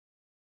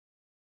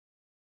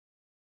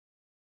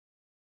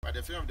But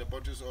the film of the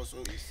bottles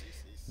also is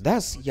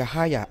That's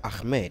Yahaya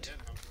Ahmed,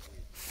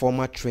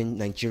 former trained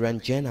Nigerian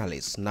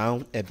journalist,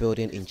 now a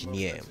building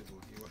engineer.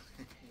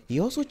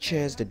 He also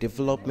chairs the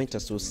Development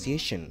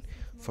Association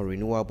for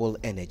Renewable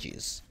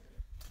Energies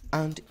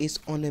and is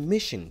on a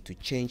mission to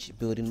change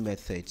building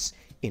methods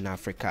in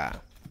Africa.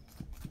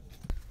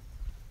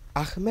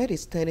 Ahmed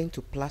is turning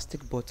to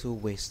plastic bottle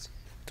waste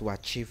to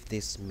achieve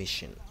this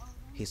mission.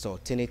 His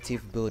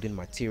alternative building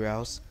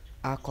materials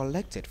are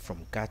collected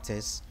from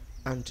gutters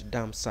and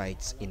dam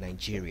sites in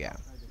Nigeria.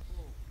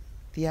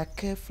 They are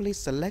carefully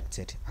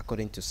selected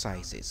according to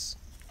sizes.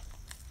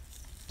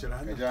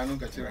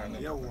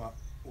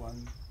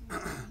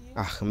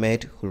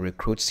 Ahmed, who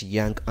recruits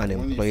young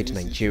unemployed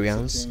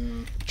Nigerians,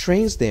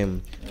 trains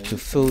them to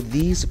fill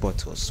these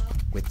bottles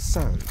with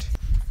sand,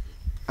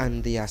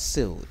 and they are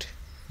sealed.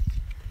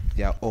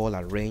 They are all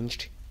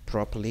arranged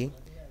properly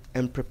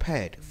and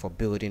prepared for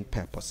building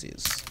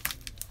purposes.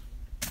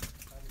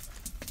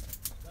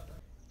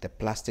 The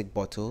plastic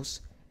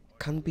bottles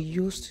can be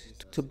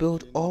used to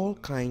build all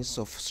kinds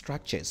of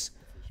structures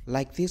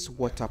like this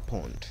water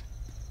pond.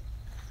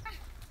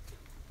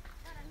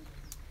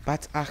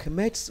 But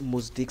Ahmed's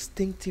most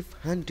distinctive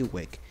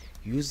handiwork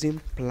using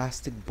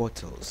plastic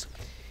bottles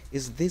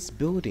is this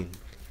building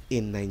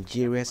in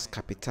Nigeria's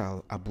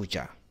capital,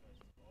 Abuja.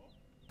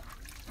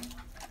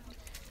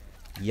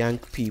 Young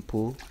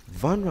people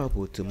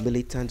vulnerable to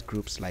militant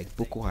groups like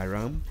Boko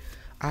Haram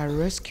are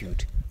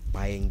rescued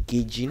by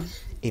engaging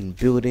in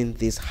building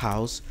this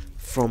house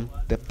from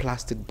the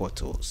plastic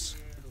bottles.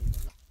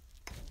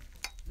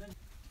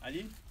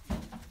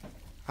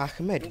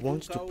 Ahmed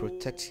wants to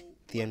protect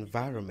the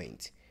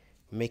environment,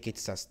 make it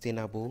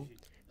sustainable,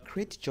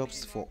 create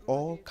jobs for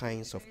all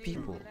kinds of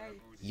people,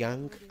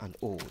 young and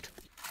old.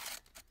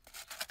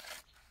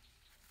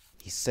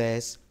 He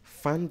says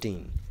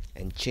funding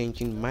and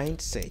changing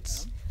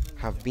mindsets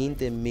have been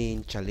the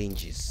main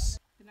challenges.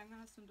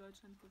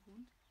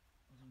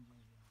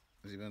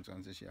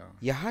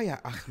 Yahaya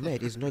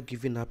Ahmed is not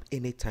giving up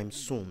anytime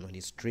soon on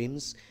his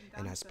dreams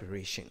and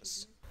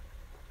aspirations.